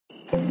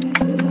Hello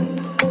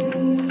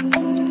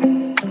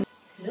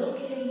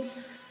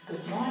kids,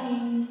 good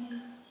morning.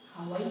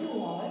 How are you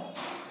all?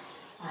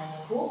 I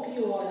hope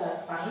you all are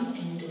fine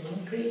and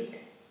doing great.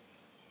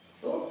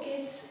 So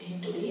kids,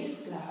 in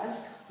today's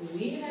class,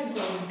 we are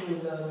going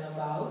to learn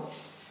about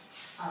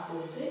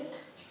opposite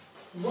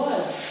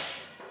words.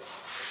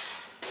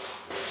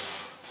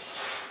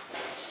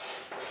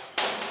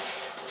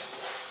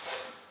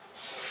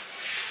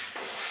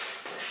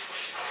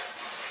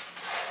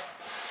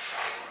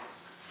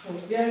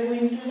 What we are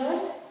going to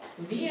learn?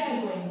 We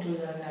are going to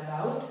learn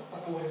about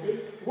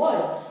opposite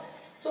words.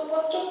 So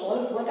first of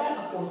all, what are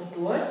opposite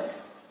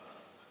words?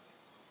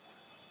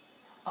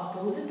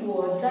 Opposite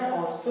words are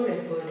also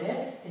referred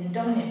as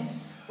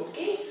antonyms.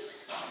 Okay?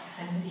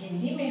 And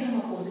Hindi में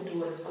हम opposite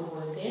words को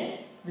बोलते हैं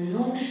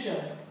विलोम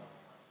शब्द.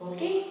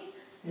 Okay?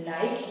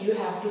 Like you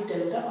have to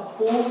tell the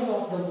oppose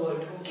of the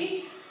word.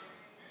 Okay?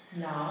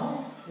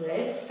 Now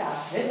let's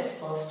start with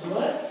first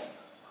word.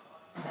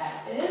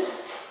 That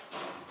is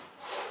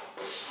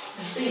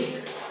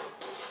big.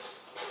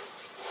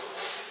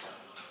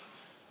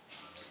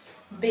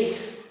 Big.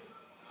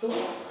 So,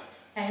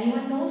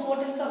 anyone knows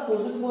what is the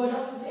opposite word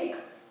of big?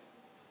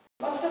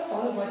 First of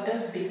all, what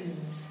does big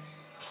means?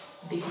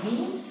 Big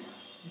means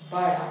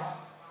bada.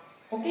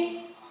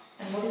 Okay?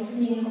 And what is the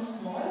meaning of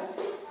small?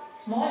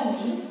 Small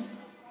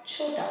means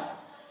chota.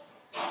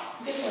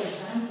 Okay, for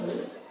example,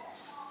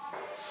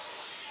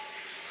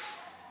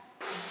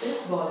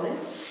 this ball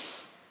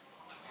is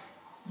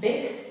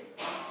big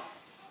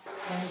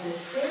and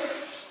this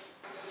is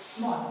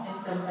small.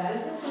 In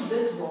comparison to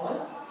this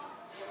ball,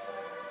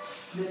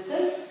 this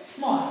is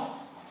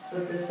small.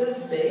 So this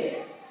is big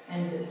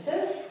and this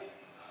is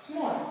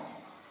small.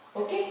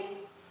 Okay?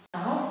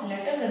 Now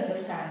let us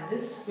understand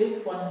this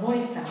with one more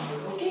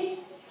example. Okay?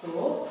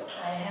 So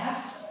I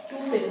have two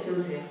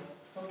pencils here.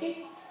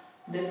 Okay?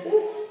 This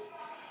is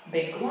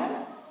big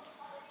one.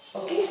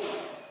 Okay?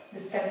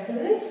 This pencil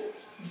is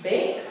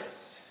big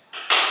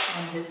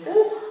and this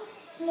is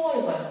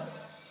small one.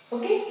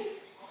 Okay?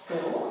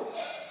 So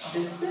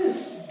this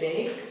is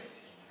big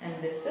and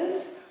this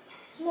is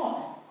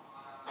small.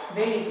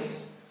 Very good.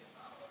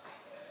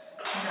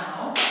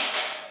 Now,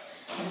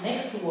 the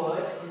next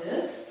word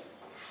is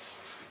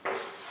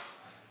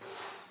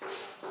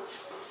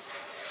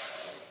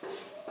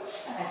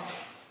fat.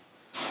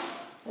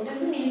 What is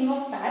the meaning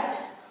of fat?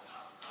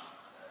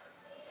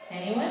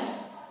 Anyone?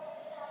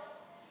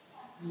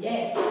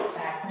 Yes,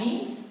 fat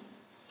means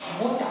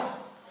mota.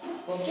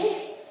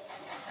 Okay?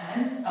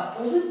 And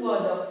opposite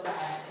word of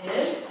fat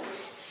is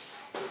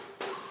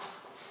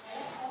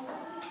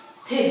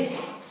thin.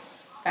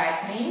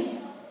 Fat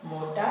means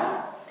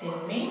mota,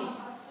 thin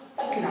means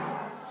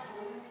patla.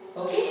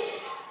 Okay?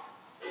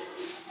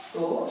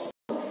 So,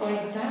 for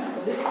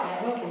example, I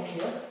have a book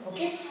here.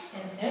 Okay?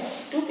 And here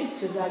two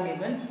pictures are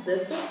given.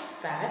 This is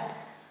fat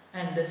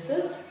and this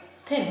is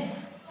thin.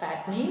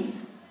 Fat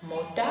means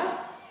mota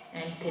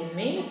and thin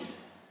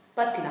means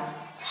patla.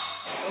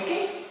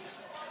 Okay?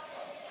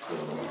 So,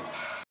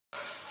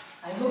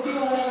 I hope you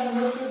all have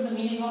understood the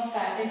meaning of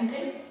fat and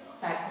thin.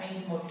 Fat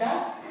means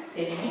mota,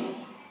 thin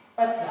means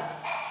patla.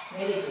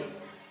 Very good.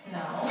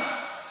 Now,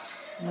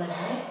 the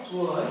next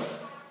word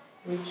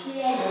which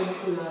we are going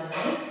to learn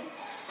is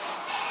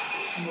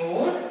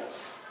more,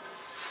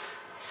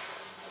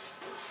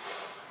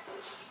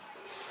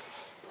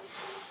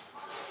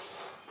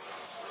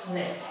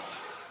 less.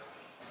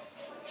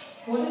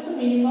 What is the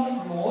meaning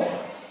of more?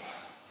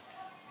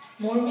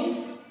 More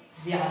means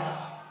zyada.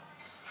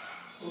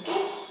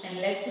 Okay?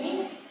 And less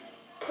means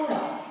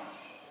thoda.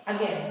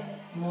 Again,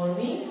 more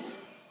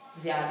means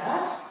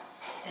zyada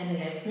and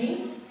less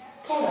means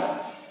thoda.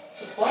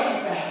 So for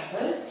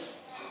example,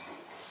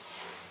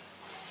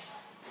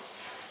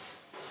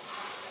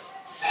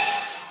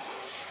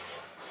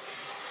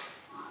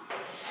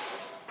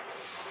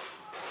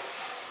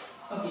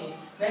 okay,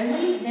 when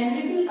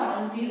we will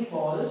count these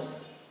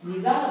balls,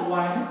 these are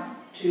 1,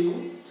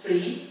 2,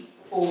 3,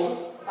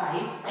 4,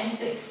 5 and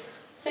 6.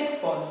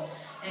 6 balls.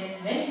 And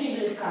when we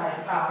will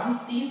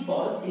count these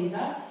balls, these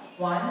are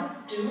 1,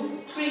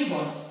 2, 3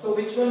 balls. So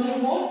which one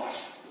is more?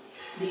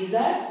 These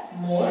are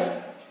more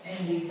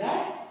and these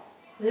are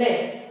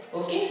less.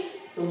 Okay?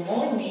 So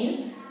more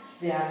means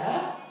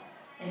zyada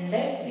and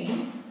less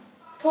means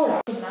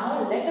thoda. So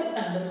now let us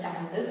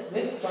understand this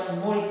with one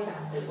more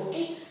example.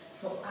 Okay?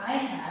 So I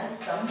have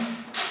some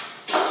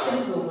sketch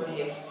pens over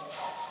here.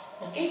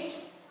 Okay?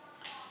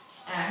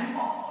 And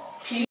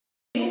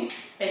few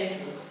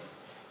pencils.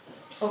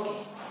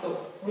 Okay, so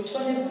which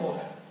one is more?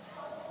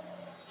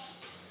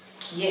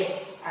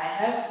 Yes, I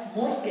have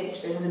more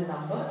sketch pens in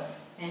number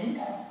and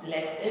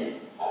less in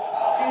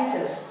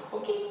pencils.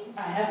 Okay,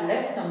 I have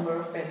less number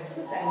of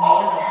pencils and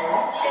more number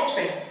of sketch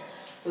pens.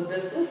 So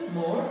this is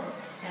more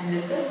and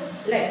this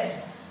is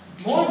less.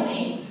 More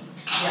means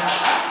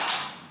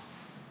zyada.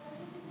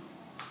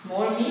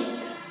 More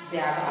means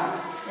zyada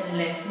and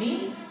less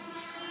means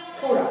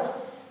thoda.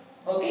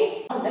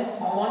 Okay, now let's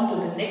move on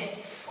to the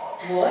next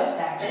word,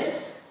 that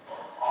is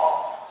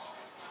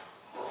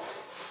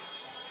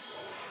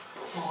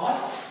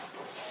hot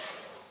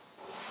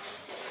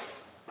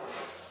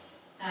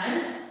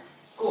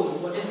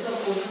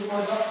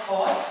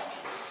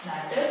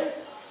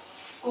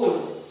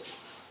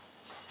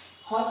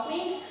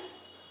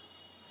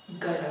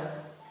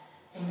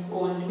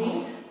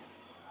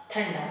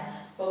ठंडा.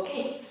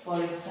 Okay, for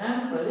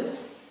example,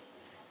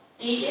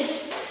 tea is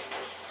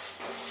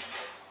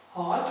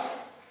hot.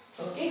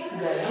 Okay,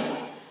 garam.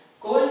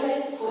 Cold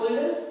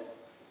is,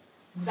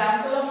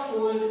 example of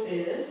cold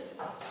is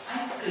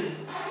ice cream.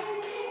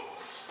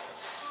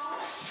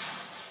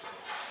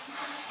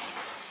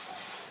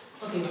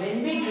 Okay,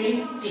 when we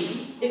drink tea,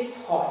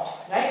 it's hot,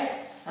 right?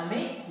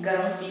 हमें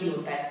गरम feel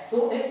होता है,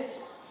 so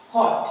it's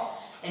hot.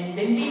 And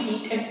when we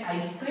eat an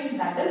ice cream,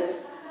 that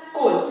is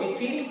cold. We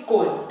feel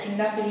cold.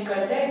 ठंडा feel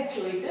करते हैं,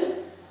 so it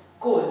is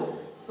cold.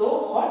 So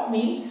hot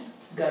means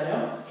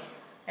गरम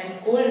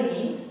and cold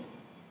means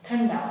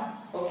ठंडा.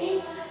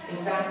 Okay.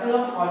 Example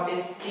of hot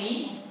is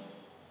tea,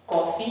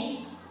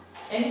 coffee,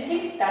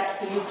 anything that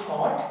feels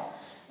hot.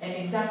 An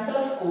example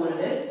of cold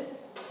is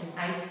an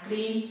ice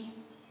cream,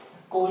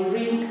 cold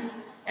drink,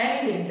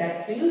 anything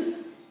that feels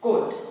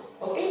cold.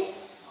 Okay.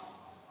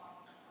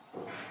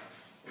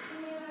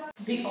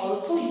 We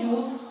also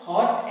use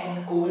hot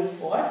and cold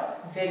for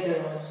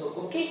weather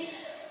also. Okay.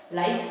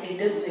 Like it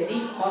is very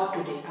hot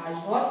today. आज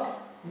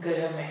बहुत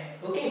गर्म है.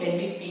 Okay. When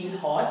we feel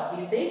hot,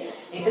 we say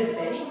it is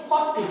very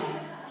hot today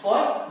for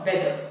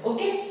weather.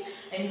 Okay.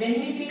 And when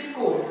we feel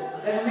cold,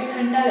 अगर हमें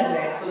ठंडा लग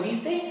रहा है, so we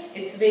say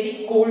it's very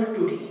cold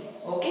today.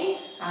 Okay.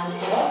 आज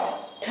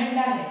बहुत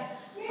ठंडा है.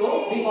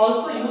 So we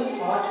also use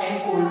hot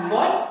and cold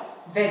for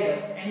weather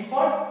and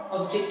for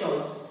object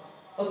also.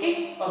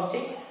 Okay,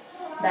 objects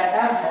that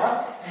are hot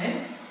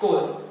and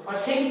cold or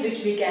things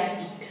which we can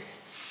eat.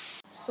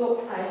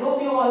 So I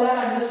hope you all have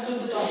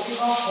understood the topic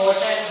of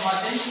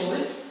hot and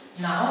cold.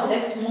 Now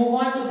let's move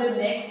on to the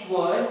next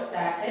word,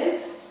 that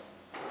is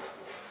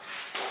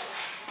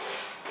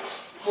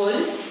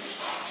full.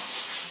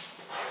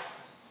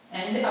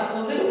 And the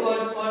opposite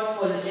word for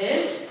full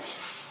is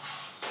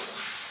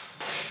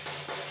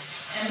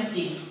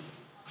empty.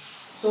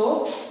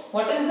 So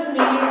what is the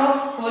meaning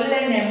of full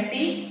and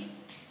empty?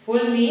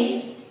 Full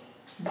means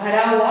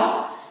भरा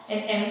हुआ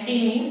and empty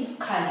means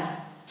खाली.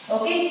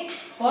 Okay.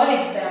 For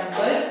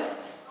example,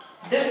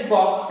 this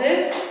box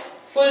is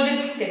full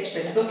with sketch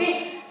pens.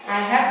 Okay. I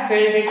have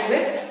filled it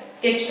with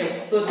sketch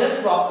pens. So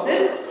this box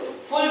is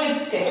full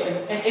with sketch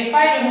pens. And if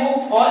I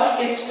remove all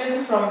sketch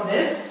pens from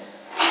this,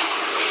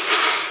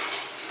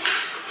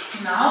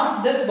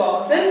 now this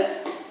box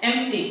is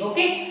empty.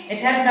 Okay. It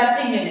has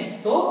nothing in it.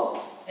 So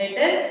it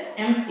is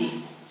empty.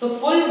 So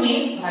full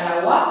means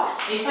भरा हुआ.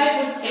 If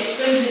I put sketch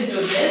pens into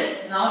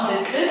this, now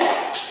this is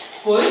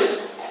full.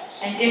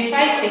 And if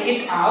I take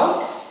it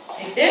out,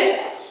 it is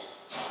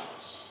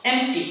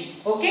empty.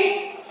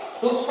 Okay.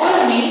 So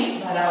full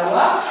means भरा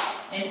हुआ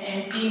and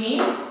empty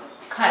means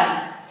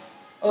खाली.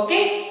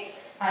 Okay.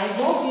 I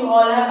hope you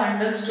all have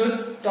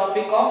understood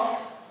topic of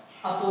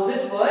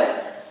opposite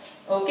words.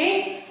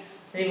 Okay.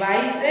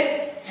 Revise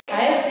it.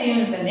 I'll see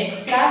you in the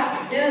next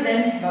class. Till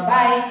then, bye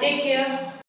bye. Take care.